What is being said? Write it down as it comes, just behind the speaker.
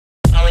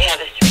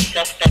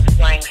suspects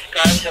flying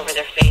scarves over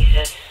their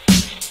faces.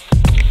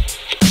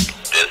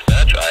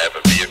 Dispatch, I have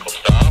a vehicle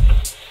stop.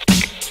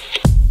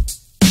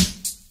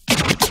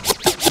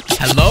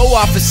 Hello,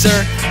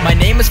 officer. My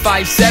name is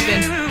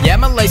FiveSeven. Yeah,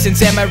 my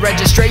license and my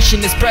registration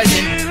is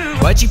present.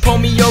 Why'd you pull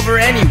me over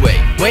anyway?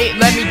 Wait,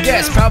 let me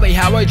guess. Probably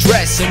how I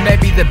dress, or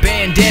maybe the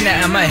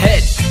bandana on my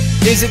head.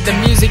 Is it the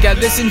music I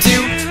listen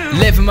to?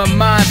 Live in my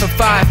mind for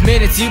 5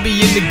 minutes, you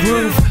be in the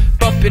groove.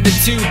 Bump into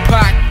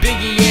Tupac,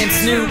 Biggie, and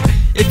Snoop.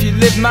 If you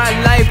live my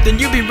life, then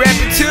you be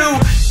rapping too.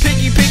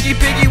 Piggy, piggy,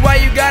 piggy, why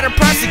you gotta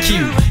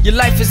prosecute? Your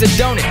life is a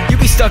donut, you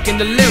be stuck in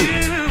the loop.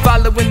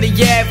 Following the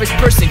average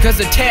person cause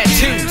of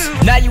tattoos.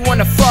 Now you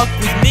wanna fuck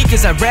with me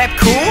cause I rap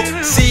cool?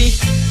 See,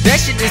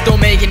 that shit just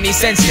don't make any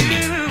sense to me.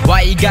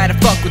 Why you gotta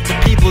fuck with the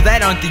people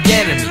that aren't the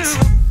enemies?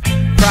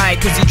 Pride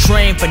cause you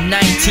train for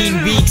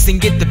 19 weeks and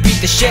get to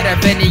beat the shit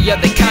out of any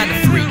other kind of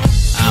freak.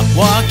 I'm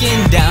walking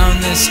down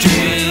the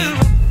street,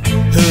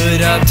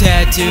 hood up,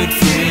 tattooed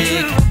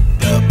freak.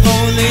 The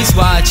police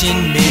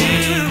watching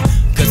me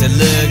cause I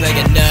look like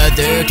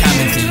another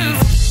common thief.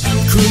 I'm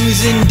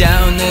cruising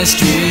down the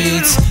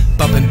streets,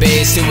 bumping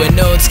bass to an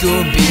old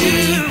school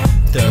beat.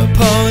 The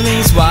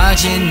police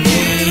watching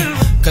me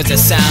cause I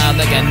sound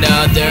like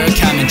another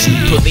common G.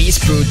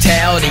 Police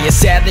brutality is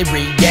sadly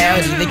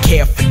reality. They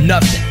care for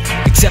nothing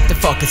except the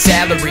fucking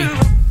salary.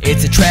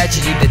 It's a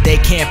tragedy that they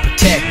can't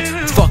protect.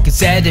 It's fucking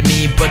sad to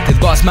me, but they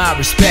lost my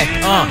respect.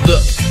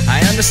 Look, I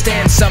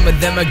understand some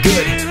of them are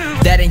good.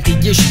 That ain't the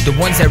issue, the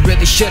ones that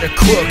really should are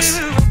crooks,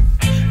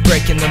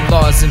 breaking the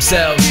laws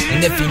themselves.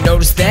 And if you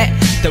notice that,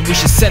 then we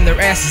should send their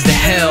asses to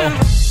hell.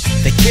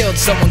 They killed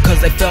someone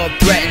cause they felt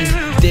threatened.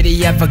 Did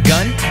he have a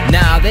gun?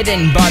 Nah, they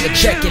didn't bother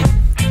checking.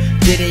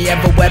 Did he have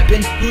a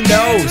weapon? Who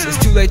knows?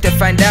 It's too late to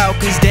find out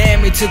cause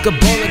damn, he took a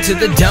bullet to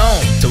the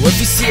dome. So if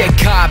you see a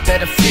cop,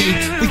 better flee.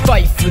 We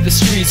fight for the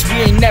streets,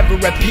 we ain't never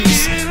at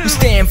peace. We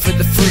stand for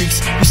the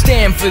freaks, we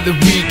stand for the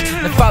weak.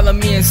 Now follow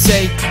me and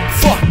say,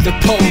 fuck the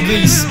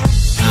police.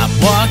 I'm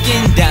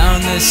walking down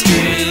the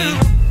street,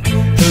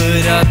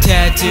 hood up,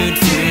 tattooed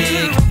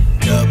freak.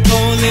 The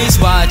police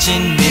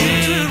watching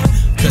me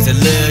cause I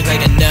look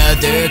like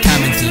another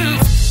common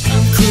thief.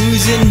 I'm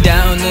cruising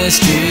down the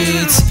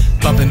streets,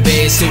 bumping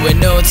bass to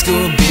an old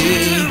school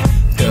beat.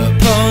 The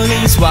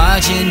police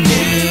watching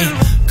me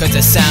cause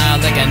I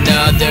sound like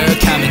another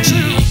common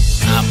G.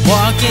 I'm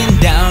walking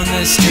down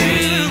the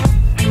street,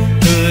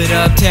 hood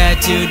up,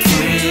 tattooed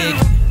freak.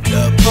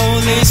 The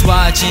police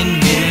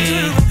watching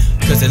me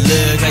cause I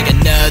look like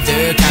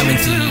another common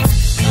thief.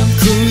 I'm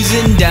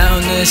cruising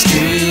down the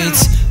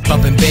streets,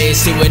 bumping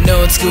bass to an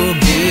old school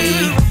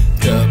beat.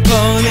 The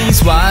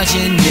police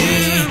watching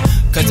me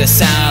cause I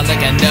sound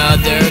like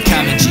another